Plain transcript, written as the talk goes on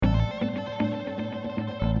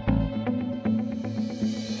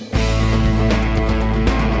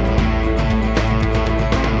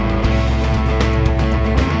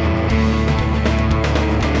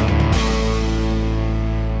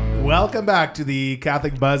Welcome back to the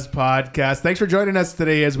Catholic Buzz podcast. Thanks for joining us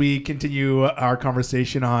today as we continue our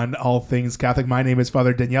conversation on all things Catholic. My name is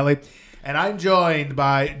Father Daniele, and I'm joined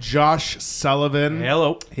by Josh Sullivan.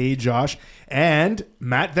 Hello. Hey, Josh. And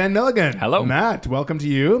Matt Van Milligan. Hello. Matt, welcome to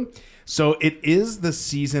you. So it is the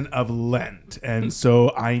season of Lent, and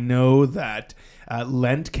so I know that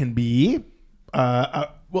Lent can be,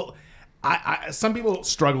 some people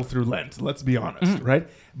struggle through Lent, let's be honest, right?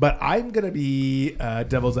 But I'm going to be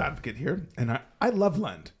devil's advocate here, and I love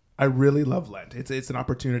Lent. I really love Lent. It's an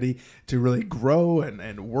opportunity to really grow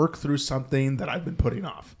and work through something that I've been putting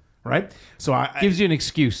off, right? So Gives you an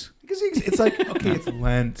excuse. Because it's like, okay, it's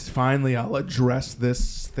Lent. Finally, I'll address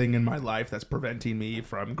this thing in my life that's preventing me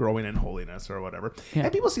from growing in holiness or whatever. Yeah.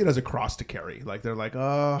 And people see it as a cross to carry. Like, they're like,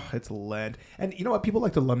 oh, it's Lent. And you know what? People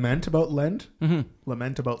like to lament about Lent.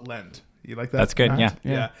 Lament about Lent. You like that? That's good. Matt?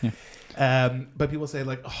 Yeah. But people say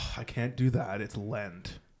like, oh, I can't do that. It's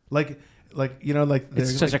Lent. Like you know, like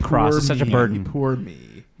It's such like, a cross. poor It's such a me, burden. Poor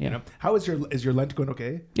me. Yeah. You know, how is your Lent going?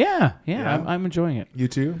 Okay. Yeah. Yeah. I'm enjoying it. You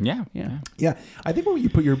too. Yeah. Yeah. I think when you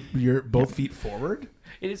put your both feet forward.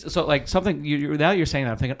 It is so like something. Now you're saying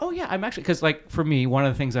that I'm thinking, oh yeah, I'm actually because like for me, one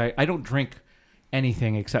of the things I don't drink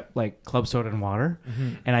anything except like club soda and water,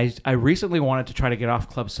 and I recently wanted to try to get off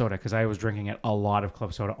club soda because I was drinking a lot of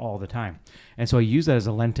club soda all the time, and so I used that as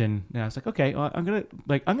a Lenten. And I was like, okay, well, I'm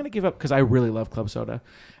gonna give up because I really love club soda,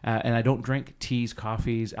 and I don't drink teas,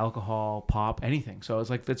 coffees, alcohol, pop, anything. So it's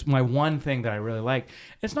like that's my one thing that I really like.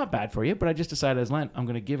 It's not bad for you, but I just decided as Lent I'm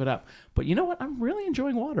gonna give it up. But you know what? I'm really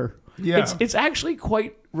enjoying water. Yeah, it's actually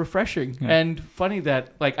quite refreshing and funny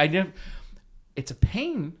that like it's a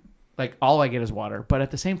pain. Like all I get is water, but at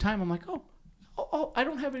the same time, I'm like, oh, I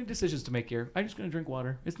don't have any decisions to make here. I'm just going to drink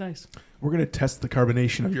water. It's nice. We're going to test the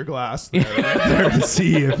carbonation of your glass there to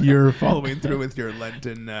see if you're following through with your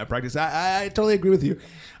Lenten practice. I totally agree with you.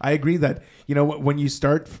 I agree that, you know, when you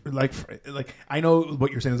start, like I know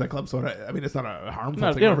what you're saying is like club soda. I mean, it's not a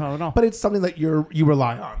harmful thing, no. But it's something that you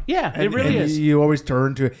rely on. Yeah, it really is. You always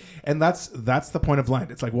turn to it. And that's the point of Lent.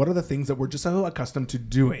 It's like, what are the things that we're just so accustomed to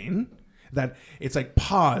doing that it's like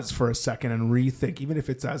pause for a second and rethink, even if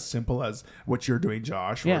it's as simple as what you're doing,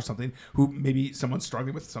 Josh, or something who maybe someone's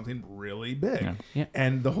struggling with something really big. Yeah.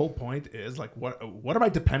 And the whole point is like, what am I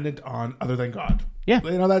dependent on other than God? Yeah.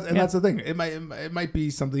 You know, that's the thing. It might be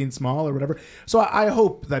something small or whatever. So I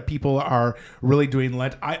hope that people are really doing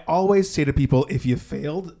Lent. I always say to people, if you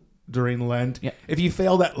failed during Lent, if you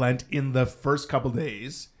failed at Lent in the first couple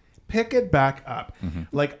days, pick it back up.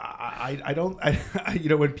 Like I don't you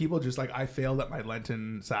know, when people just like, I failed at my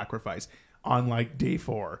Lenten sacrifice on like day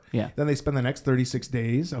 4, then they spend the next 36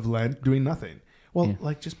 days of Lent doing nothing. Well,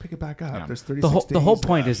 like just pick it back up. There's 36 days. The whole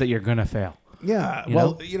point is that you're gonna fail. Yeah.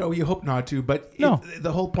 You know, you hope not to, but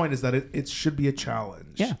the whole point is that it should be a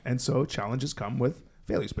challenge. Yeah. And so challenges come with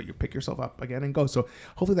failures, but you pick yourself up again and go. So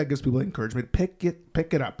hopefully that gives people encouragement. Pick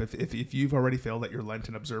it up. If you've already failed at your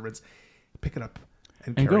Lenten observance, pick it up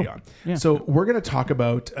and carry on. Yeah. So we're going to talk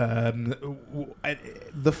about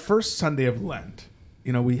the first Sunday of Lent.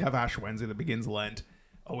 You know, we have Ash Wednesday that begins Lent.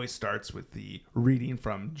 Always starts with the reading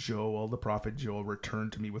from Joel, the prophet Joel, return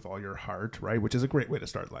to me with all your heart, right? Which is a great way to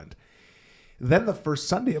start Lent. Then the first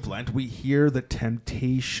Sunday of Lent, we hear the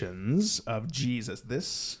temptations of Jesus.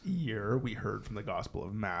 This year, we heard from the Gospel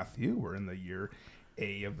of Matthew. We're in the year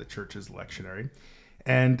A of the Church's lectionary.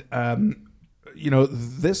 And you know,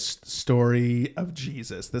 this story of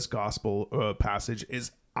Jesus, this gospel passage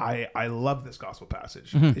is, I love this gospel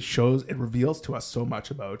passage. It reveals to us so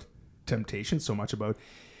much about temptation, so much about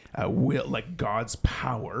will, like God's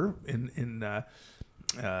power in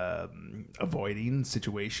avoiding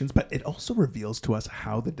situations, but it also reveals to us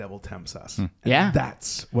how the devil tempts us. And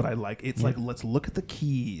that's what I like. It's like, let's look at the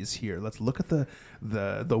keys here. Let's look at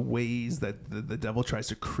the ways that the devil tries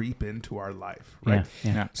to creep into our life, right?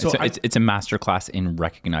 Yeah. So it's a masterclass in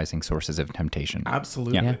recognizing sources of temptation.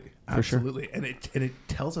 Absolutely. Yeah, absolutely. Sure. And it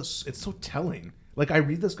tells us, it's so telling. Like I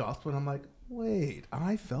read this gospel and I'm like, wait,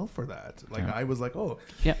 I fell for that. Like I was like, oh.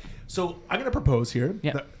 Yeah. So I'm going to propose here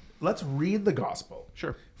that let's read the gospel.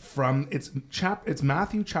 Sure. From it's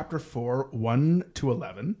Matthew chapter 4, 1 to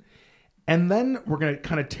 11. And then we're going to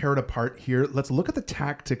kind of tear it apart here. Let's look at the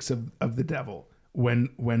tactics of the devil when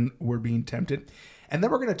we're being tempted. And then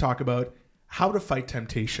we're going to talk about how to fight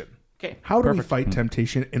temptation. Okay. How do we fight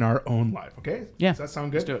temptation in our own life? Okay? Yeah. Does that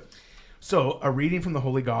sound good? Let's do it. So a reading from the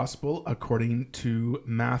Holy Gospel according to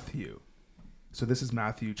Matthew. So this is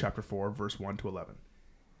Matthew chapter 4, verse 1 to 11.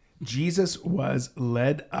 Jesus was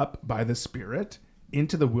led up by the Spirit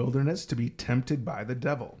into the wilderness to be tempted by the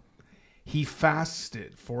devil. He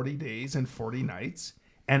fasted 40 days and 40 nights,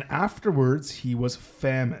 and afterwards he was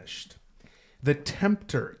famished. The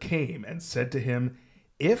tempter came and said to him,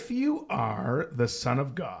 "If you are the Son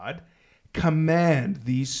of God, command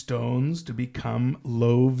these stones to become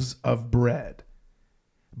loaves of bread."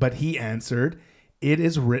 But he answered, "It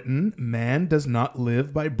is written, man does not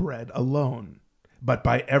live by bread alone, but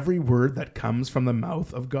by every word that comes from the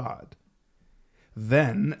mouth of God."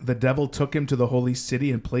 Then the devil took him to the holy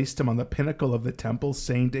city and placed him on the pinnacle of the temple,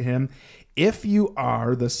 saying to him, "If you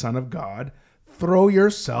are the Son of God, throw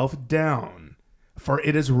yourself down. For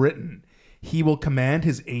it is written, he will command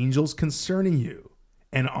his angels concerning you,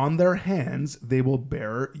 and on their hands they will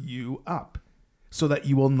bear you up, so that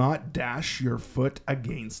you will not dash your foot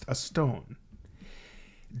against a stone."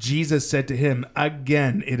 Jesus said to him,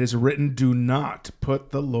 "Again, it is written, do not put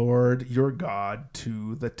the Lord your God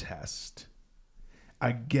to the test."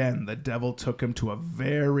 Again, the devil took him to a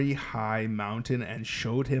very high mountain and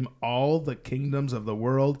showed him all the kingdoms of the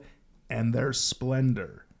world and their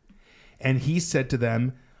splendor. And he said to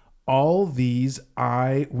them, "All these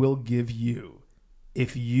I will give you,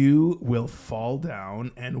 if you will fall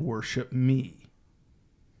down and worship me."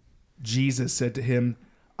 Jesus said to him,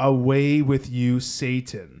 "Away with you,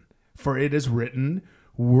 Satan, for it is written,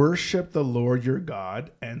 worship the Lord your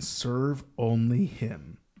God and serve only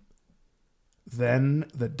him." Then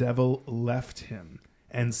the devil left him,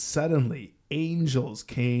 and suddenly angels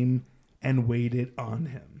came and waited on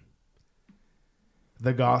him.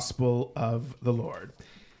 The Gospel of the Lord.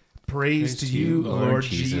 Praise to you, Lord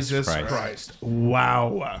Jesus Christ.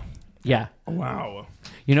 Wow. Yeah. Wow.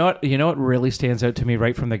 You know what really stands out to me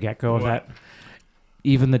right from the get-go of that?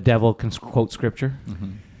 Even the devil can quote scripture.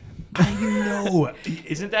 Mm-hmm. I know.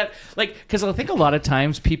 Isn't that like, because I think a lot of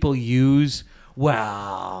times people use,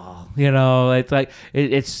 well, you know, it's like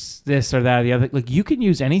it's this or that or the other. Like, you can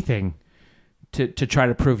use anything to try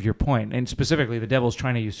to prove your point. And specifically, the devil's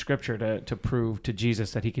trying to use scripture to prove to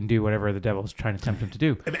Jesus that he can do whatever the devil's trying to tempt him to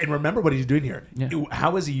do. And remember what he's doing here. Yeah.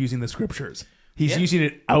 How is he using the scriptures? He's using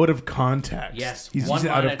it out of context. Yes. He's using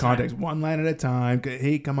it out of context. One line at a time.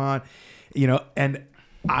 Hey, come on. You know, and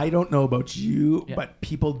I don't know about you, but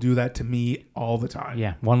people do that to me all the time.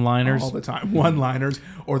 Yeah. One-liners. All the time. One-liners.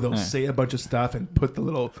 Or they'll say a bunch of stuff and put the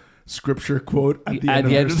little scripture quote at the end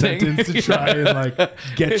of their sentence to try and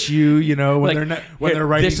like get you, you know, when they're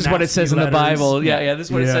writing. This is what it says letters. In the Bible. Yeah. This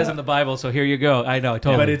is what it says in the Bible. So here you go. I know.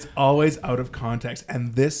 Totally. But it's always out of context.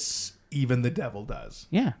 And this, even the devil does.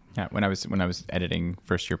 Yeah. Yeah. When I was editing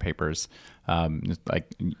first year papers,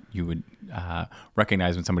 like you would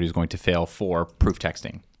recognize when somebody was going to fail for proof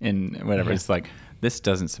texting and whatever. Yeah. It's like, this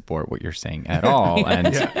doesn't support what you're saying at all. And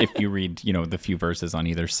if you read, you know, the few verses on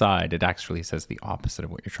either side, it actually says the opposite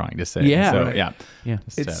of what you're trying to say. Yeah. So, yeah.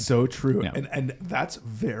 It's so true. Yeah. And that's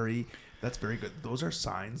very good. Those are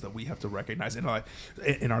signs that we have to recognize in our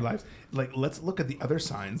lives. Like, let's look at the other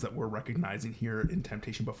signs that we're recognizing here in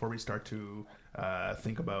temptation before we start to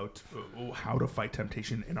think about how to fight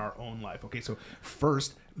temptation in our own life. Okay, so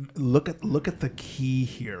first, look at the key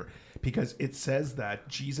here, because it says that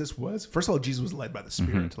Jesus was led by the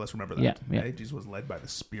Spirit. Mm-hmm. Let's remember that. Yeah. Okay? Jesus was led by the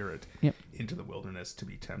Spirit into the wilderness to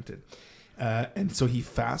be tempted. And so he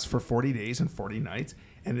fasts for 40 days and 40 nights.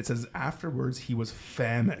 And it says afterwards he was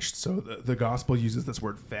famished. So the gospel uses this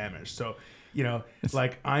word famished. So, you know,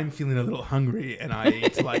 like, I'm feeling a little hungry and I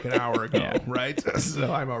ate like an hour ago, right?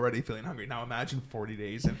 So I'm already feeling hungry. Now imagine 40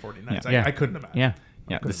 days and 40 nights. I couldn't imagine. Yeah.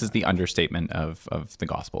 Yeah, this is the understatement of the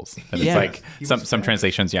Gospels. It's like some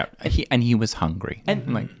translations, he was hungry.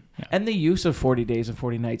 And the use of 40 days and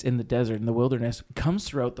 40 nights in the desert, in the wilderness, comes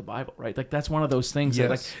throughout the Bible, right? Like, that's one of those things that,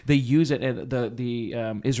 like, they use it.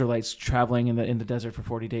 The Israelites traveling in the desert for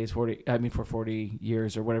 40 days, for 40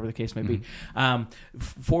 years, or whatever the case may be.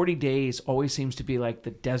 40 days always seems to be like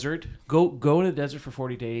the desert. Go to the desert for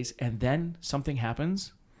 40 days, and then something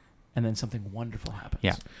happens. And then something wonderful happens.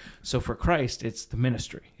 Yeah. So for Christ, it's the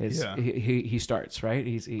ministry. He starts, right.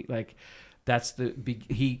 He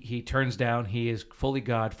turns down. He is fully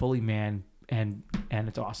God, fully man, and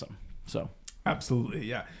it's awesome. So absolutely,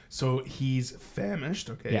 yeah. So he's famished.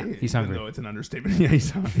 Okay, yeah, he's hungry. Though it's an understatement. Yeah,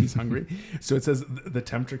 he's hungry. So it says the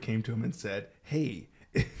tempter came to him and said, "Hey."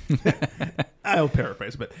 I'll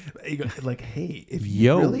paraphrase, but like, hey, if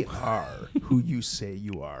you really are who you say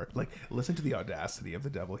you are, like, listen to the audacity of the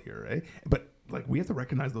devil here, right? But like, we have to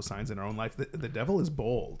recognize those signs in our own life. The devil is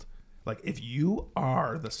bold. Like, if you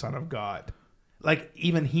are the Son of God, like,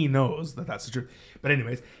 even he knows that that's the truth. But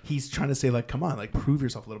anyways, he's trying to say, like, come on, like, prove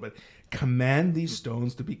yourself a little bit. Command these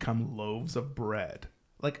stones to become loaves of bread.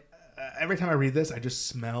 Like, every time I read this, I just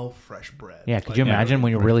smell fresh bread. Yeah, could you imagine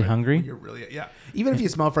when you're really hungry? When you're really, even if you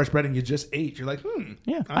smell fresh bread and you just ate, you're like,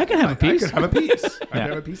 I can have a piece. I could have a piece. I could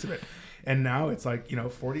have a piece of it. And now it's like,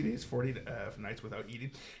 40 days, 40 nights without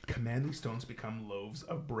eating. Command these stones become loaves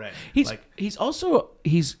of bread. He's also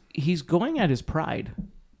going at his pride.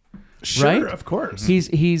 Sure, right? Of course.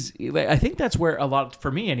 I think that's where a lot,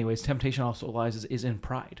 for me anyways, temptation also lies is in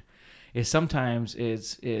pride. Is sometimes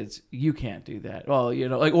it's you can't do that. Well,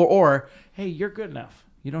 or hey, you're good enough.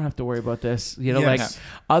 You don't have to worry about this.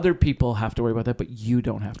 Other people have to worry about that, but you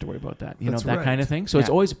don't have to worry about that. That's that right. kind of thing. So it's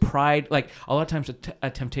always pride. Like a lot of times a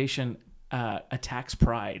temptation attacks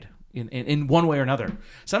pride in one way or another.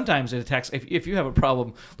 Sometimes it attacks, if you have a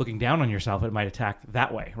problem looking down on yourself, it might attack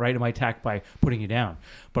that way, right? It might attack by putting you down.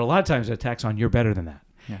 But a lot of times it attacks on you're better than that.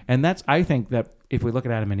 Yeah. And I think that if we look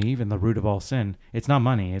at Adam and Eve and the root of all sin, it's not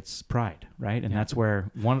money, it's pride, right? And that's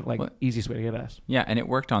where easiest way to get us. Yeah, and it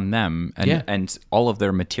worked on them, and all of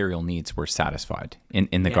their material needs were satisfied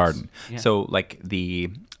in the garden. Yeah. So like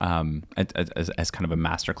as kind of a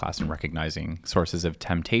masterclass in recognizing sources of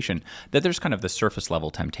temptation, that there's kind of the surface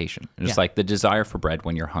level temptation. It's like the desire for bread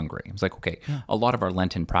when you're hungry. It's like, okay, a lot of our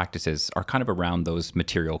Lenten practices are kind of around those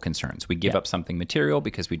material concerns. We give up something material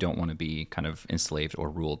because we don't want to be kind of enslaved or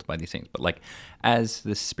ruled by these things. But like as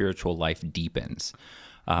the spiritual life deepens,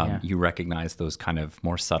 you recognize those kind of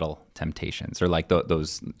more subtle temptations, or like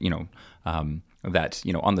those, that,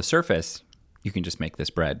 on the surface, you can just make this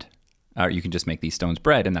bread. Or you can just make these stones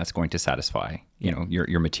bread, and that's going to satisfy,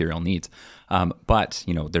 your material needs. But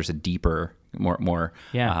there's a deeper, more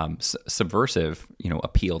subversive,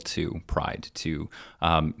 appeal to pride. To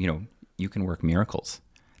you can work miracles.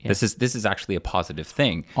 Yeah. This is actually a positive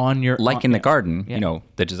thing. In the garden,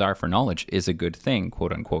 the desire for knowledge is a good thing,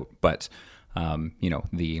 quote unquote. But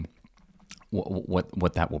the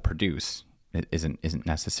what that will produce isn't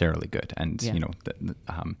necessarily good, and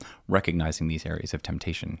recognizing these areas of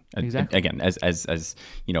temptation again as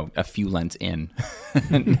a few Lents in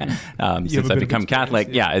since I've become Catholic,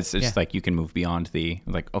 it's just like you can move beyond the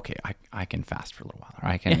like, okay, I can fast for a little while, or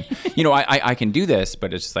I can I can do this,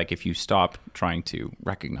 but it's just like if you stop trying to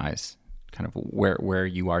recognize kind of where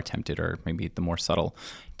you are tempted, or maybe the more subtle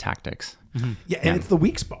tactics. Mm-hmm. And it's the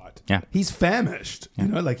weak spot. Yeah. He's famished.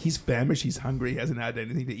 He's famished, he's hungry, he hasn't had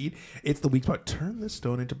anything to eat. It's the weak spot. Turn this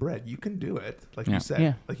stone into bread. You can do it. Like you said.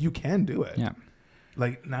 Yeah. Like you can do it. Yeah.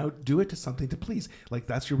 Like now do it to something to please. Like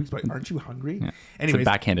that's your weak spot. Aren't you hungry? Yeah. Anyways, it's a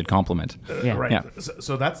backhanded compliment. Right. Yeah.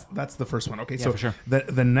 So that's the first one. Okay. So for sure.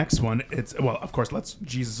 The next one, of course,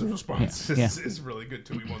 Jesus' response is really good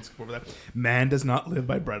too. We won't skip over that. Man does not live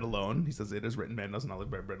by bread alone. He says it is written, man does not live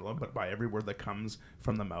by bread alone, but by every word that comes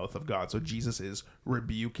from the mouth of God. So Jesus is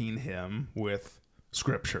rebuking him with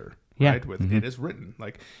scripture. Right, with it is written.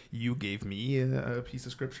 Like you gave me a piece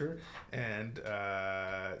of scripture, and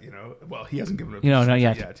he hasn't given a piece of scripture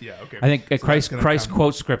yet. Yeah, okay. I think Christ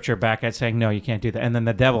quotes scripture back at saying, "No, you can't do that." And then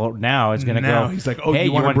the devil now is going to go. He's like, "Oh, hey,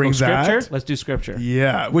 you want to bring scripture? that? Let's do scripture."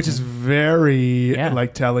 Yeah, which is very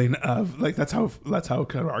telling of that's how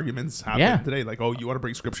kind of arguments happen today. Like, "Oh, you want to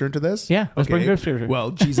bring scripture into this?" Yeah, let's bring scripture. Well,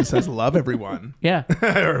 Jesus says, "Love everyone." Yeah,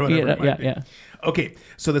 or whatever. Yeah. Okay,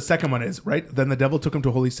 so the second one is, right, then the devil took him to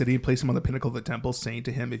a holy city and placed him on the pinnacle of the temple, saying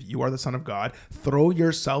to him, if you are the Son of God, throw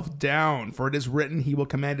yourself down, for it is written, he will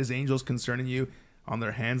command his angels concerning you. On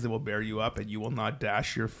their hands they will bear you up, and you will not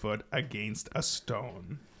dash your foot against a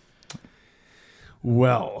stone.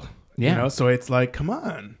 Well, so it's like, come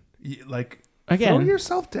on. Again, throw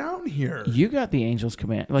yourself down here. You got the angels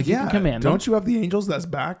command. Like, you can command them. Don't you have the angels that's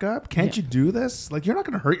back up? Can't you do this? Like, you're not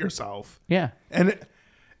going to hurt yourself. Yeah. And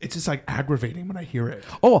it's just like aggravating when I hear it.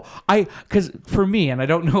 Oh, because for me, and I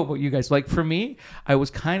don't know about you guys, like for me, I was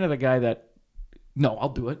kind of the guy that, no, I'll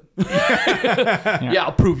do it.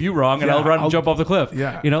 I'll prove you wrong, and I'll jump off the cliff.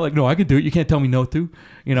 Yeah. No, I can do it. You can't tell me no to.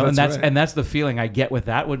 That's and that's the feeling I get with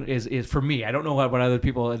that one is for me. I don't know what other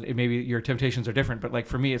people, maybe your temptations are different, but like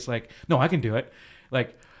for me, it's like, no, I can do it.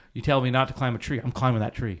 Like, you tell me not to climb a tree, I'm climbing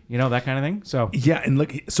that tree. That kind of thing. So and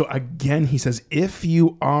look, so again, he says, if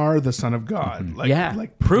you are the Son of God,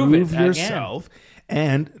 prove it yourself,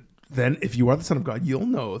 and then if you are the Son of God, you'll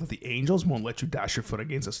know that the angels won't let you dash your foot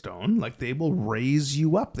against a stone. Like they will raise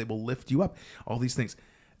you up, they will lift you up. All these things.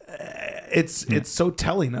 It's so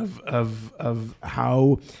telling of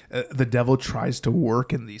how the devil tries to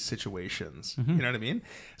work in these situations. Mm-hmm. You know what I mean?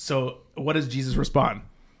 So what does Jesus respond?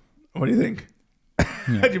 What do you think?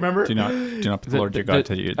 Do you remember? Do not put the Lord your God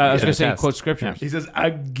to you. I was going to say, quote scripture. He says,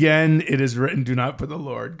 again, it is written, do not put the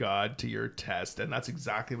Lord God to your test. And that's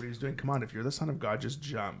exactly what he was doing. Come on, if you're the Son of God, just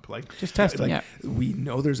jump. Just test it. We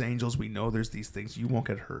know there's angels. We know there's these things. You won't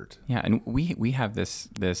get hurt. Yeah, and we have this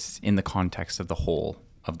in the context of the whole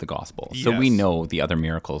of the gospel. So we know the other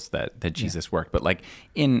miracles that Jesus worked. But like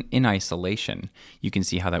in isolation, you can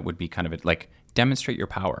see how that would be kind of like demonstrate your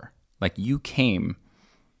power. Like, you came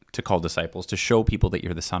to call disciples, to show people that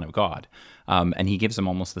you're the Son of God. And he gives them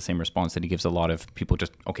almost the same response that he gives a lot of people.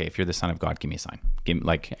 Just, okay, if you're the Son of God, give me a sign. Give me,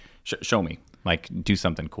 like, show me, like, do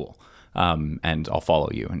something cool. And I'll follow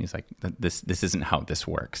you. And he's like, this isn't how this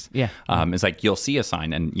works. Yeah. It's like, you'll see a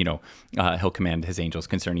sign, and, you know, he'll command his angels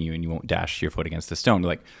concerning you, and you won't dash your foot against the stone.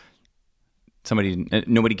 Like,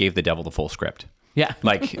 nobody gave the devil the full script. Yeah.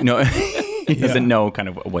 Like, no, he doesn't know kind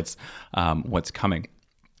of what's coming.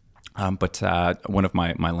 But one of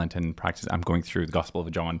my Lenten practices, I'm going through the Gospel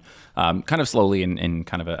of John, kind of slowly in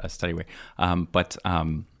kind of a steady way. But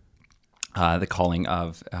the calling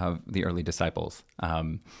of the early disciples,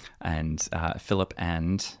 and Philip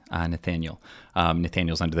and Nathaniel.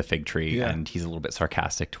 Nathaniel's under the fig tree, and he's a little bit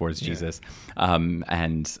sarcastic towards Jesus.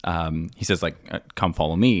 And he says, like, come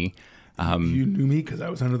follow me. You knew me because I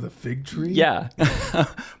was under the fig tree? Yeah.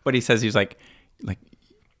 But he says, he's like,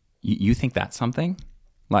 you think that's something?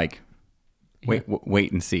 Like,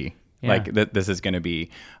 wait and see. Yeah. Like, this is going to be.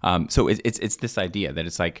 So it's this idea that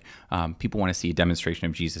it's like, people want to see a demonstration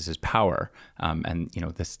of Jesus's power, and you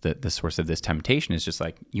know, the source of this temptation is just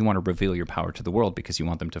like, you want to reveal your power to the world because you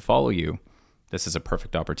want them to follow you. This is a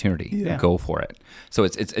perfect opportunity. Yeah. Go for it. So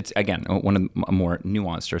it's again one of a more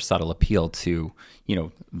nuanced or subtle appeal to, you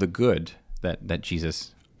know, the good that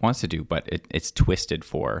Jesus wants to do, but it's twisted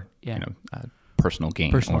for you know, personal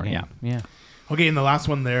gain. Yeah. Okay, and the last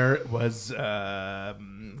one there was, let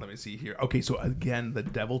me see here. Okay, so again, the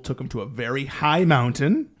devil took him to a very high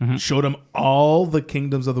mountain, showed him all the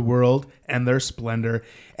kingdoms of the world and their splendor,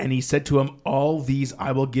 and he said to him, all these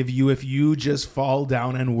I will give you if you just fall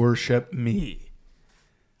down and worship me.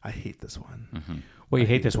 I hate this one. Mm-hmm. Well, you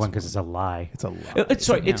hate this one because it's a lie. It's a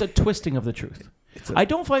lie. It's a twisting of the truth. I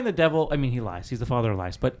don't find the devil, I mean, he lies. He's the father of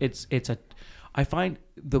lies, but I find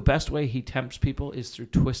the best way he tempts people is through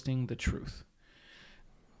twisting the truth.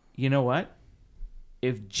 You know what?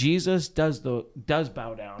 If Jesus does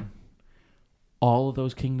bow down, all of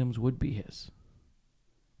those kingdoms would be his.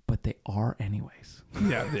 But they are anyways.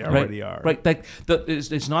 Yeah, they already are. Right. Like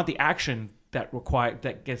it's not the action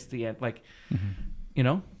that gets the end. Like, you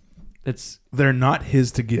know, they're not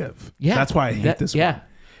his to give. Yeah. That's why I hate this one. Yeah.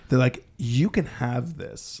 They're like, you can have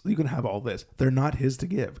this. You can have all this. They're not his to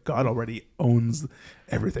give. God already owns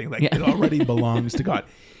everything. Like, it already belongs to God.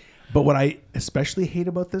 But what I especially hate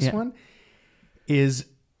about this one is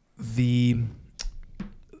the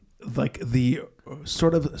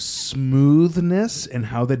sort of smoothness and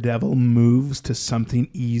how the devil moves to something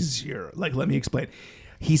easier. Like, let me explain.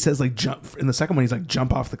 He says, like, jump. In the second one, he's like,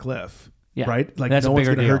 jump off the cliff. Yeah. Right? Like, that's no one's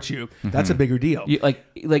going to deal. hurt you. Mm-hmm. That's a bigger deal. Like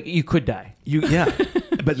you could die.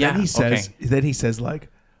 But then he says, like,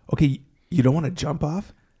 okay, you don't want to jump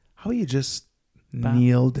off? How about you just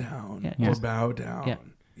kneel down or bow down? Yeah.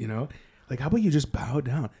 You know, like, how about you just bow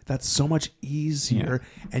down? That's so much easier,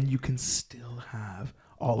 and you can still have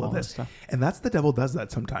all of this stuff. And that's the devil does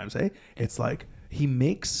that sometimes, eh? It's like he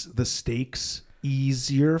makes the stakes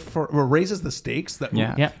easier or raises the stakes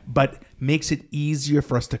but makes it easier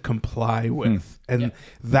for us to comply with. And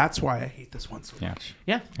that's why I hate this one so much.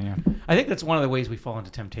 Yeah. I think that's one of the ways we fall into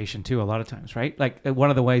temptation too, a lot of times, right? Like, one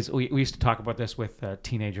of the ways we used to talk about this with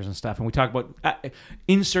teenagers and stuff, and we talk about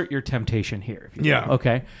insert your temptation here. If you will,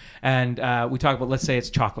 okay. And we talk about, let's say it's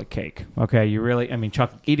chocolate cake. Okay.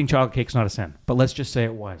 Eating chocolate cake is not a sin, but let's just say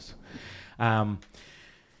it was.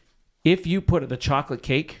 If you put the chocolate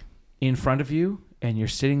cake in front of you and you're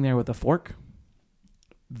sitting there with a fork,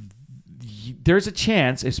 there's a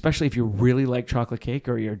chance, especially if you really like chocolate cake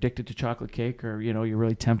or you're addicted to chocolate cake, or, you know, you're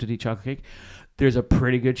really tempted to eat chocolate cake, there's a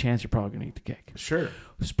pretty good chance you're probably going to eat the cake. Sure.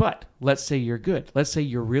 But let's say you're good. Let's say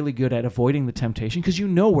you're really good at avoiding the temptation because you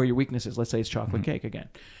know where your weakness is. Let's say it's chocolate cake again.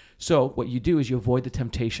 So what you do is you avoid the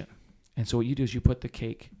temptation. And so what you do is you put the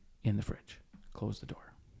cake in the fridge. Close the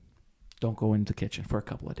door. Don't go into the kitchen for a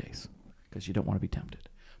couple of days because you don't want to be tempted.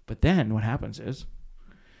 But then what happens is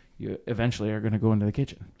you eventually are going to go into the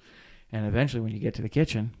kitchen. And eventually when you get to the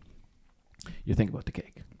kitchen, you think about the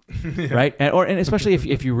cake. Right? And especially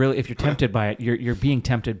if you're tempted by it, you're being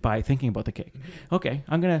tempted by thinking about the cake. Okay,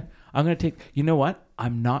 I'm going to take, you know what?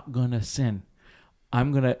 I'm not going to sin.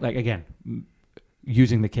 I'm going to, like, again,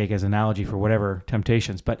 using the cake as an analogy for whatever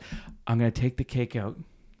temptations, but I'm going to take the cake out.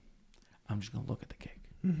 I'm just going to look at the cake.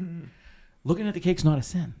 Mm-hmm. Looking at the cake's not a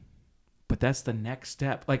sin. But that's the next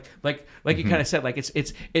step. Like you kind of said, like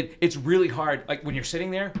it's really hard. Like, when you're sitting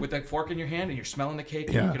there with that fork in your hand and you're smelling the cake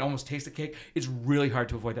and you can almost taste the cake, it's really hard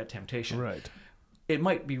to avoid that temptation. Right. It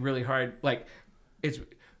might be really hard. Like,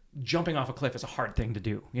 jumping off a cliff is a hard thing to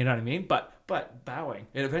do. You know what I mean? But bowing,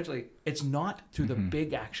 it eventually, it's not through the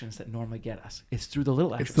big actions that normally get us. It's through the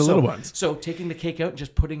little actions. It's the little ones. So taking the cake out and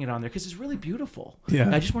just putting it on there, because it's really beautiful.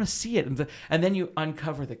 Yeah. I just want to see it. And then you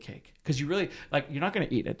uncover the cake, because you really, like, you're not going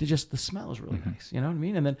to eat it. It's just, the smell is really nice. You know what I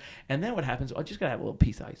mean? And then what happens? I just got to have a little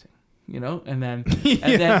piece of icing, you know? And then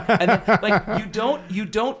like, you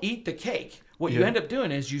don't eat the cake. What you end up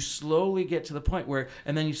doing is you slowly get to the point where,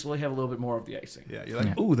 and then you slowly have a little bit more of the icing. Yeah, you're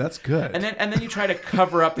like, ooh, that's good. And then you try to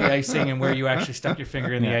cover up the icing and where you actually stuck your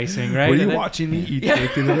finger in the icing, right? Were you watching me eat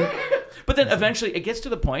cake in it? But then eventually it gets to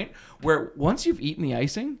the point where once you've eaten the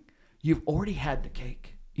icing, you've already had the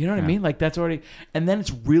cake. You know what I mean? Like, that's already, and then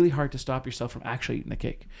it's really hard to stop yourself from actually eating the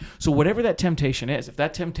cake. So whatever that temptation is, if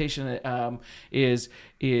that temptation is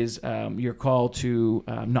your call to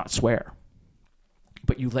not swear,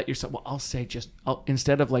 but you let yourself, well, I'll say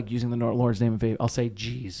instead of like using the Lord's name in vain, I'll say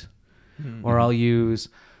geez, or I'll use,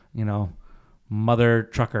 mother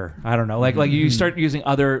trucker. I don't know. Like you start using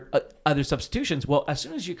other substitutions. Well, as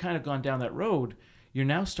soon as you kind of gone down that road, you're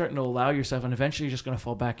now starting to allow yourself, and eventually you're just going to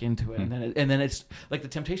fall back into it. And then it's like the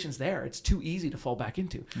temptation's there. It's too easy to fall back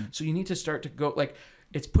into. So you need to start to go, like,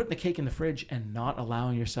 it's putting the cake in the fridge and not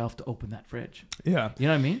allowing yourself to open that fridge. Yeah. You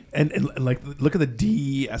know what I mean? And like, look at the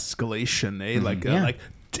de-escalation, eh?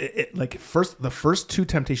 The first two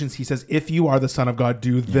temptations, he says, if you are the Son of God,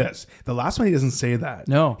 do this. The last one, he doesn't say that.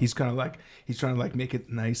 No. He's trying to make it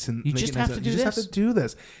nice and you just have to do this. You just have to do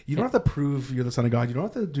this. You don't have to prove you're the Son of God. You don't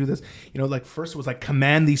have to do this. Like, first it was like,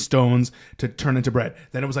 command these stones to turn into bread.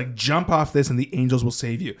 Then it was like, jump off this and the angels will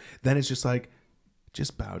save you. Then it's just like,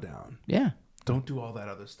 just bow down. Yeah. Don't do all that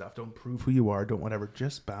other stuff. Don't prove who you are. Don't whatever.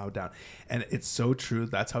 Just bow down. And it's so true.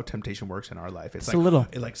 That's how temptation works in our life. It's like, a little.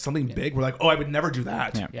 Like something big. We're like, oh, I would never do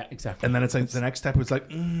that. Yeah, exactly. And then it's like the next step was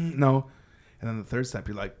like, no. And then the third step,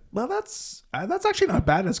 you're like, well, that's actually not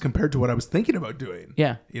bad as compared to what I was thinking about doing.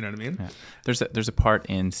 Yeah. You know what I mean? Yeah. There's a part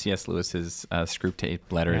in C.S. Lewis's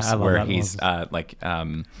Screwtape Letters where he's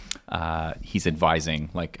he's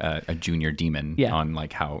advising like a junior demon on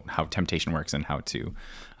like how temptation works and how to,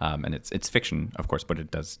 and it's fiction, of course, but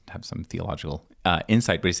it does have some theological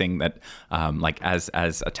insight. But he's saying that like as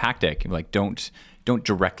a tactic, like don't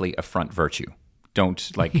directly affront virtue. Don't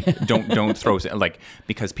throw, like,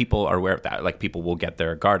 because people are aware of that. Like, people will get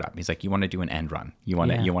their guard up. He's like, you want to do an end run. You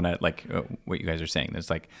want to like what you guys are saying. There's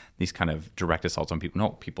like these kind of direct assaults on people. No,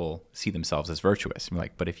 people see themselves as virtuous. And we're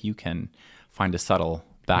like, but if you can find a subtle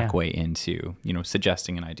back way into,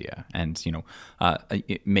 suggesting an idea and,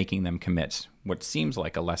 making them commit what seems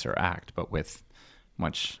like a lesser act, but with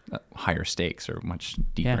much higher stakes or much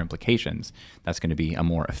deeper implications, that's going to be a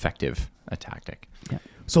more effective tactic. Yeah.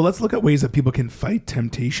 So let's look at ways that people can fight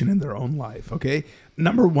temptation in their own life, okay?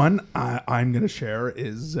 Number one I'm going to share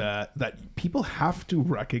is that people have to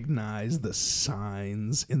recognize the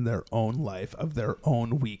signs in their own life of their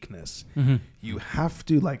own weakness. Mm-hmm. You have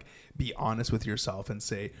to, like, be honest with yourself and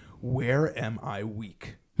say, where am I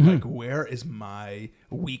weak? Mm-hmm. Like, where is my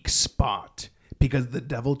weak spot? Because the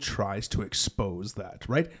devil tries to expose that,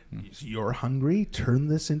 right? You're hungry, turn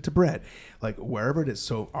this into bread. Like, wherever it is.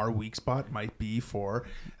 So our weak spot might be for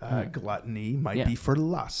gluttony, might be for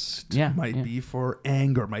lust, might be for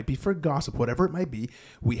anger, might be for gossip, whatever it might be.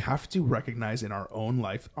 We have to recognize in our own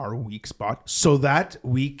life our weak spot so that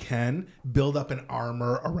we can build up an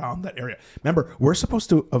armor around that area. Remember, we're supposed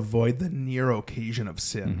to avoid the near occasion of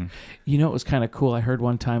sin. Mm-hmm. It was kind of cool. I heard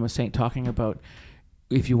one time a saint talking about,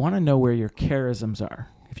 if you want to know where your charisms are,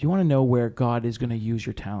 if you want to know where God is going to use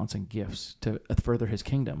your talents and gifts to further his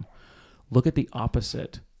kingdom, look at the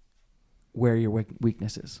opposite where your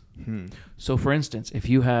weakness is. So, for instance, if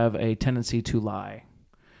you have a tendency to lie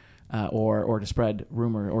or to spread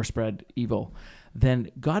rumor or spread evil,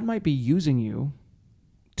 then God might be using you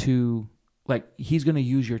to, like, he's going to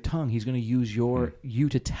use your tongue. He's going to use you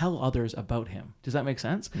to tell others about him. Does that make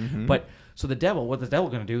sense? Mm-hmm. But so what the devil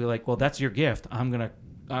going to do? Like, well, that's your gift. I'm gonna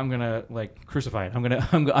like crucify it. I'm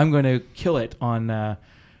gonna kill it on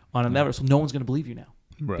another. So no one's going to believe you now.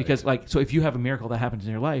 Right. Because, like, so if you have a miracle that happens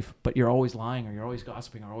in your life, but you're always lying or you're always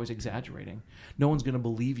gossiping or always exaggerating, no one's going to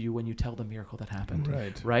believe you when you tell the miracle that happened.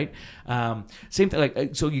 Right. Same thing.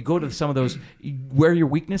 Like, so you go to some of those where your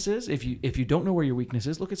weakness is. If you don't know where your weakness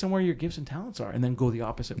is, look at somewhere your gifts and talents are, and then go the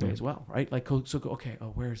opposite way as well. Right. Like, go. Okay.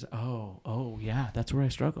 Oh, yeah. That's where I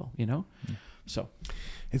struggle. So.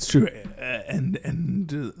 It's true, and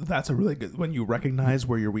that's a really good. When you recognize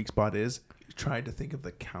where your weak spot is, try to think of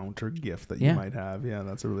the counter gift that you might have. Yeah,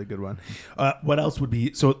 that's a really good one. What else would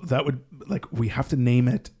be? So that would, like, we have to name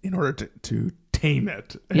it in order to tame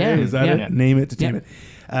it. Yeah, is that it? Yeah. Name it to tame it.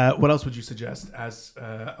 What else would you suggest as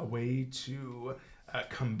a way to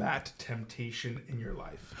combat temptation in your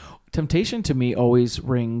life? Temptation to me always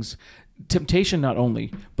rings. Temptation not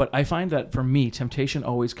only, but I find that for me, temptation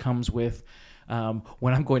always comes with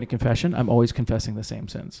when I'm going to confession, I'm always confessing the same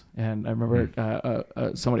sins. And I remember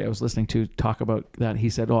somebody I was listening to talk about that. He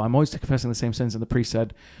said, I'm always confessing the same sins. And the priest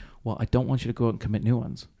said, well, I don't want you to go out and commit new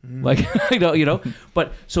ones. Like, you know,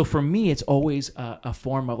 but so for me, it's always a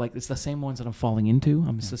form of like, it's the same ones that I'm falling into.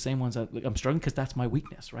 It's the same ones that I'm struggling because that's my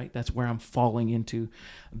weakness, right? That's where I'm falling into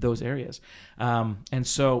those areas. And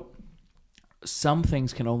so some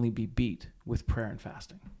things can only be beat with prayer and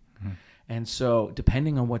fasting. And so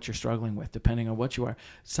depending on what you're struggling with, depending on what you are,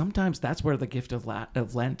 sometimes that's where the gift of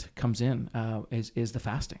Lent comes in, is the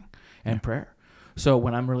fasting and prayer. So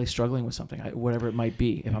when I'm really struggling with something, whatever it might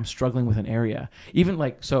be, if I'm struggling with an area, even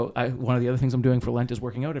like, one of the other things I'm doing for Lent is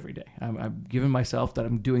working out every day. I'm giving myself that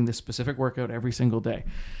I'm doing this specific workout every single day.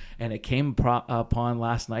 And it came upon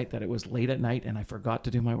last night that it was late at night and I forgot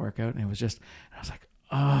to do my workout. And it was just, I was like,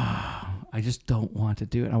 I just don't want to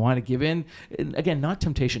do it. I want to give in. And again, not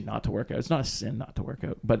temptation not to work out. It's not a sin not to work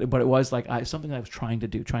out, but it was like something that I was trying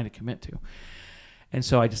to commit to. And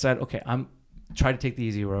so I decided, okay, I'm try to take the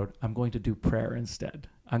easy road. I'm going to do prayer instead.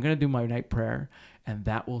 I'm going to do my night prayer, and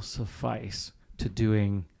that will suffice to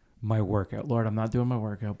doing my workout. Lord, I'm not doing my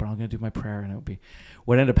workout, but I'm going to do my prayer, and it'll be.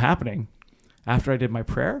 What ended up happening after I did my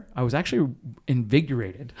prayer, I was actually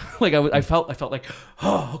invigorated. Like I felt like,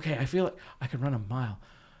 oh, okay, I feel like I can run a mile.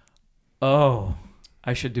 Oh,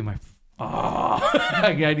 I should do my.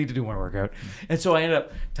 I need to do my workout, and so I ended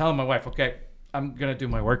up telling my wife, okay, I'm going to do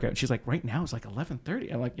my workout. She's like, right now it's like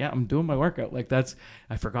 11:30. I'm like, yeah, I'm doing my workout. Like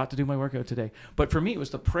I forgot to do my workout today. But for me, it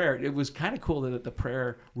was the prayer. It was kind of cool that the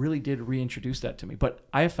prayer really did reintroduce that to me. But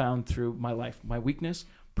I have found through my life, my weakness,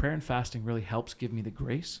 prayer and fasting really helps give me the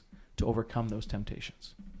grace to overcome those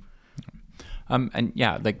temptations. And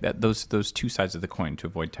yeah, like that, those two sides of the coin to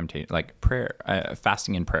avoid temptation, like prayer,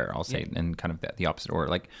 fasting and prayer, I'll say, and kind of the opposite order.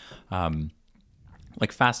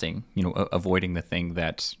 Like fasting, avoiding the thing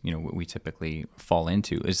that, we typically fall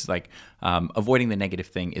into is like avoiding the negative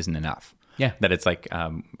thing isn't enough. Yeah. That it's like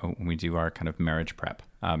when we do our kind of marriage prep,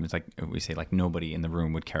 it's like we say like nobody in the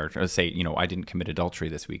room would say, I didn't commit adultery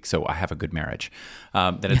this week, so I have a good marriage.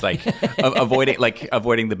 That it's like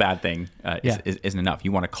avoiding the bad thing isn't enough.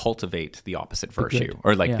 You want to cultivate the opposite virtue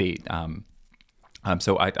or like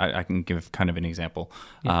so I can give kind of an example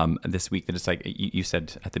this week that it's like you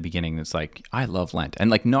said at the beginning, it's like, I love Lent.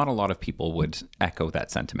 And like not a lot of people would echo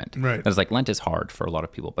that sentiment. Right. It's like Lent is hard for a lot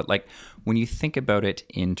of people. But like when you think about it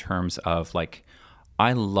in terms of like,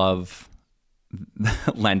 I love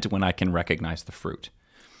Lent when I can recognize the fruit.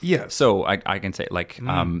 Yeah. So I can say like,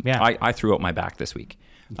 I threw out my back this week.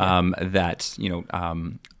 That,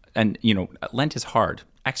 and Lent is hard.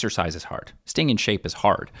 Exercise is hard. Staying in shape is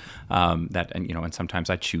hard. And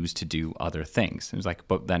sometimes I choose to do other things. It was like,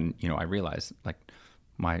 but then, I realize like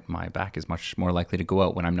my back is much more likely to go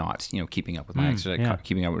out when I'm not, keeping up with my exercise,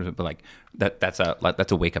 keeping up with it. But like that's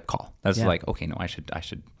a wake up call. That's like, okay, no, I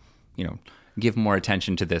should, give more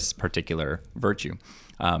attention to this particular virtue.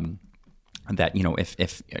 That,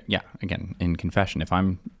 if again, in confession, if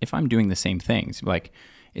I'm doing the same things, like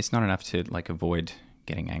it's not enough to like avoid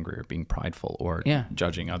getting angry or being prideful or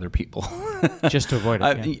judging other people just to avoid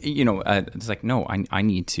it. It's like, no, I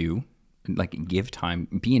need to like give time,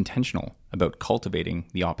 be intentional about cultivating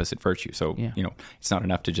the opposite virtue. So, it's not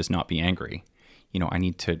enough to just not be angry. I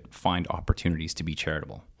need to find opportunities to be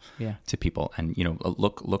charitable to people and,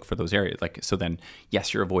 look for those areas. Like, so then,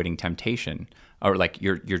 yes, you're avoiding temptation or like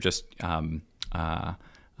you're just,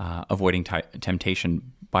 avoiding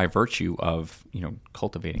temptation by virtue of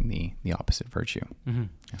cultivating the opposite virtue. Mm-hmm.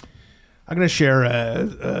 Yeah. I'm going to share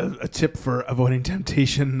a tip for avoiding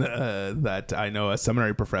temptation that I know a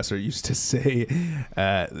seminary professor used to say.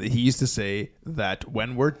 He used to say that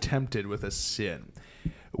when we're tempted with a sin,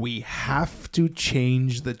 we have to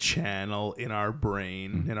change the channel in our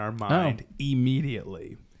brain, in our mind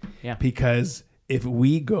immediately. Yeah. Because if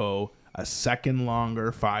we go a second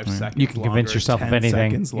longer, 5 seconds you can longer, convince yourself 10 of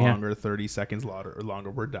anything. seconds longer, 30 seconds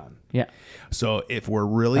longer, we're done. Yeah. So if we're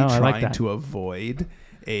really trying to avoid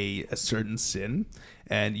a certain sin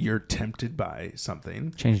and you're tempted by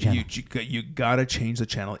something, you gotta change the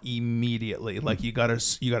channel immediately. Like you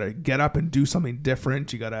gotta get up and do something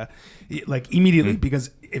different. You gotta like immediately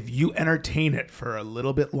because if you entertain it for a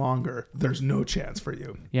little bit longer, there's no chance for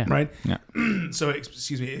you. Yeah. Right. Yeah. So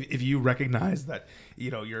excuse me, if you recognize that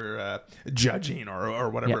you're judging or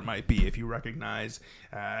whatever it might be, if you recognize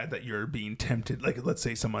that you're being tempted, like let's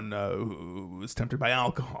say someone who is tempted by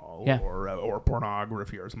alcohol or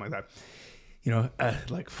pornography or something like that.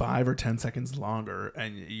 like 5 or 10 seconds longer,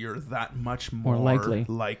 and you're that much more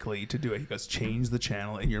likely to do it. He goes, change the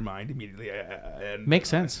channel in your mind immediately. And makes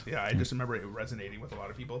sense. I just remember it resonating with a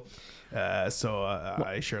lot of people.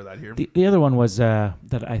 I share that here. The other one was that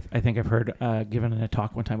I think I've heard given in a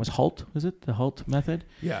talk one time was HALT. Was it the HALT method?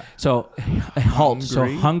 Yeah. So HALT. So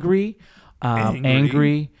hungry,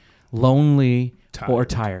 angry, lonely, or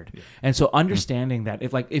tired. Yeah. And so understanding that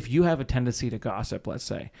if you have a tendency to gossip, let's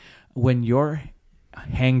say, when you're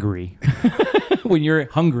hangry, when you're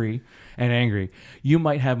hungry and angry, you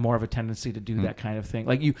might have more of a tendency to do that kind of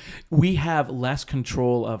thing. We have less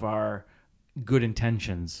control of our good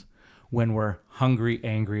intentions when we're hungry,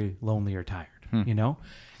 angry, lonely, or tired,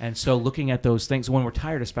 And so looking at those things, when we're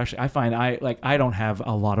tired especially, I find I don't have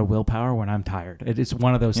a lot of willpower when I'm tired. It's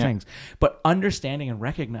one of those things. But understanding and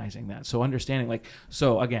recognizing that. So understanding,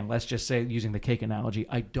 again, let's just say, using the cake analogy,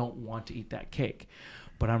 I don't want to eat that cake,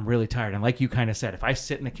 but I'm really tired. And like you kind of said, if I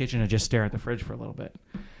sit in the kitchen and just stare at the fridge for a little bit,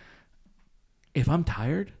 if I'm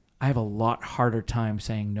tired, I have a lot harder time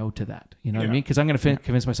saying no to that. You know what I mean? Because I'm going to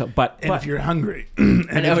convince myself. But if you're hungry, and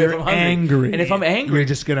if you're angry, and if I'm angry, you're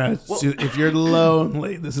just gonna. If you're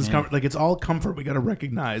lonely, this is comfort. It's all comfort. We got to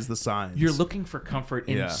recognize the signs. You're looking for comfort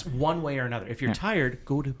in one way or another. If you're tired,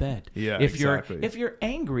 go to bed. Yeah, if you're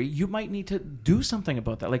angry, you might need to do something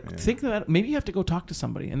about that. Think about it. Maybe you have to go talk to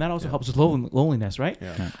somebody, and that also helps with loneliness, right?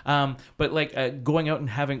 Yeah. But going out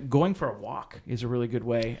and going for a walk is a really good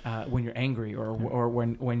way when you're angry or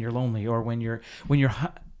when you're lonely or when you're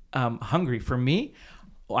hungry. For me,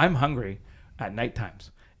 I'm hungry at night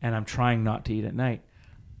times and I'm trying not to eat at night.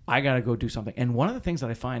 I got to go do something. And one of the things that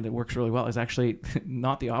I find that works really well is actually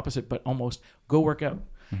not the opposite, but almost go work out.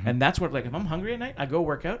 Mm-hmm. And that's what, if I'm hungry at night, I go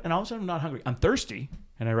work out and all of a sudden I'm not hungry. I'm thirsty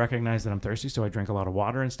and I recognize that I'm thirsty. So I drink a lot of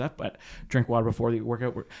water and stuff, but drink water before the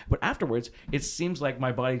workout. But afterwards, it seems like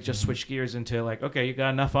my body just switched gears into okay, you got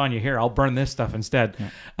enough on you here. I'll burn this stuff instead.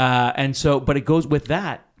 Yeah. But it goes with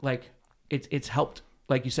that. It's helped,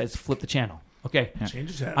 like you said, it's flip the channel. Okay,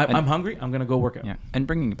 change the channel. I'm hungry. I'm going to go work out. Yeah, and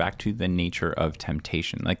bringing it back to the nature of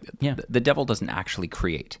temptation, the devil doesn't actually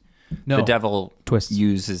create. No. The devil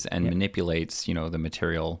uses and manipulates, the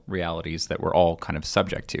material realities that we're all kind of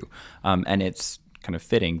subject to, and it's kind of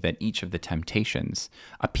fitting that each of the temptations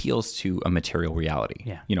appeals to a material reality.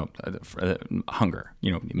 Yeah. Hunger.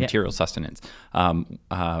 Material sustenance.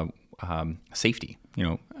 Safety,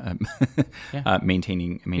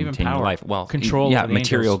 maintaining life, control,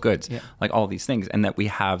 material goods, all these things, and that we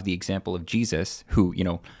have the example of Jesus, who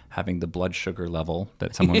having the blood sugar level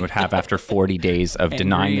that someone would have after 40 days of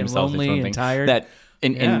denying themselves, lonely and tired, that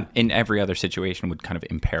in every other situation would kind of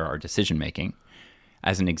impair our decision making.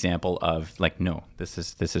 As an example of no, this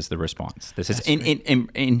is the response. This is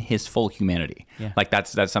in his full humanity. Yeah.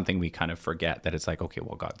 That's something we kind of forget, that it's okay,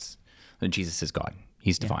 well, Jesus is God.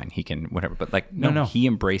 He's divine. He can whatever. But no, he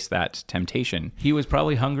embraced that temptation. He was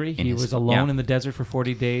probably hungry. He was alone in the desert for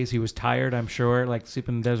 40 days. He was tired, I'm sure.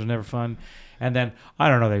 Sleeping in the desert was never fun. And then, I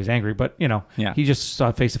don't know that he was angry, but, he just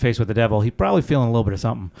saw face to face with the devil. He's probably feeling a little bit of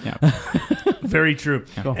something. Yeah. Very true.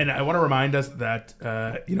 Yeah. And I want to remind us that,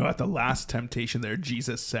 at the last temptation there,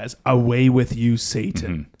 Jesus says, away with you,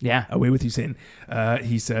 Satan. Mm-hmm. Yeah. Away with you, Satan.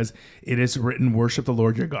 He says, it is written, worship the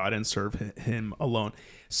Lord your God and serve him alone.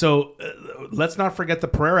 So let's not forget the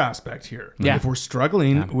prayer aspect here. Yeah. If we're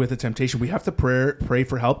struggling with a temptation, we have to pray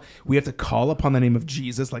for help. We have to call upon the name of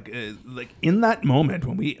Jesus. In that moment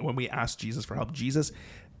when we ask Jesus for help, Jesus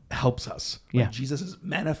helps us. Jesus is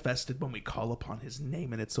manifested when we call upon his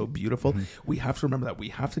name, and it's so beautiful. Mm-hmm. We have to remember that we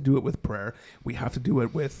have to do it with prayer. We have to do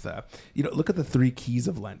it with, look at the 3 keys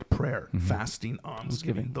of Lent: prayer, fasting,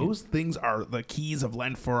 almsgiving. Those things are the keys of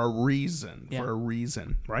Lent for a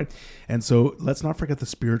reason, right? And so let's not forget the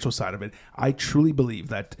spiritual side of it. I truly believe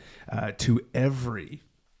that to every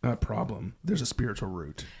problem, there's a spiritual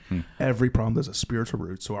root. Every problem, there's a spiritual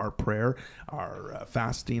root. So our prayer, our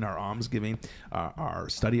fasting, our almsgiving, our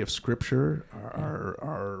study of Scripture,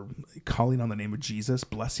 our calling on the name of Jesus,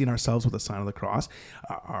 blessing ourselves with the sign of the cross,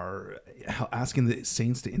 our asking the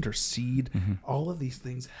saints to intercede, all of these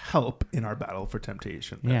things help in our battle for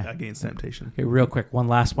temptation, against temptation. Okay, real quick, one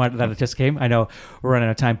last one that just came. I know we're running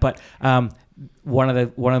out of time, but one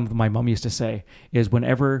of my mom used to say is,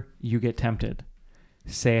 whenever you get tempted,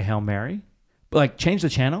 say a Hail Mary. Change the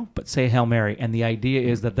channel, but say a Hail Mary. And the idea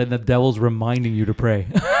is that then the devil's reminding you to pray.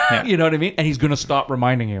 You know what I mean? And he's going to stop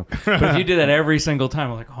reminding you. But if you did that every single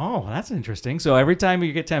time, I'm like, oh, that's interesting. So every time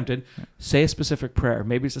you get tempted, say a specific prayer.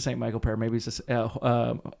 Maybe it's the St. Michael prayer. Maybe it's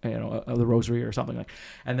the Rosary or something like.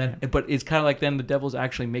 And then, but it's kind of like then the devil's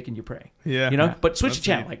actually making you pray. Yeah. You know. But switch the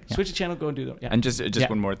channel. Switch the channel. Go and do them. Yeah. And just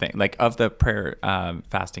one more thing, like of the prayer,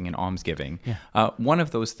 fasting, and almsgiving. Yeah. One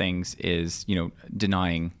of those things is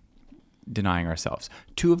denying ourselves.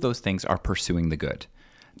 Two of those things are pursuing the good.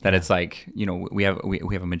 That it's like, we have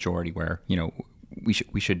a majority where, we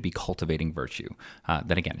should be cultivating virtue.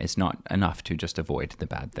 That again, is not enough to just avoid the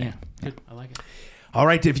bad thing. Yeah. Good. I like it. All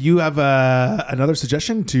right. If you have another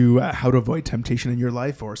suggestion to how to avoid temptation in your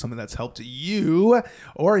life, or something that's helped you,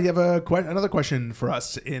 or you have another question for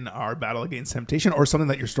us in our battle against temptation, or something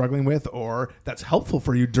that you're struggling with, or that's helpful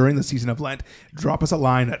for you during the season of Lent, drop us a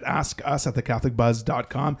line at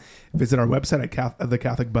askus@thecatholicbuzz.com. Visit our website at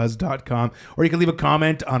thecatholicbuzz.com, or you can leave a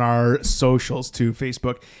comment on our socials too,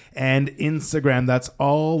 Facebook and Instagram. That's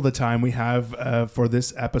all the time we have for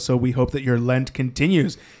this episode. We hope that your Lent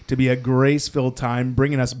continues to be a grace-filled time,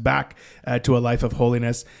 bringing us back to a life of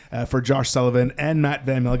holiness. For Josh Sullivan and Matt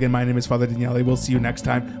Van Milligan, my name is Father Daniele. We'll see you next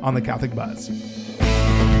time on The Catholic Buzz.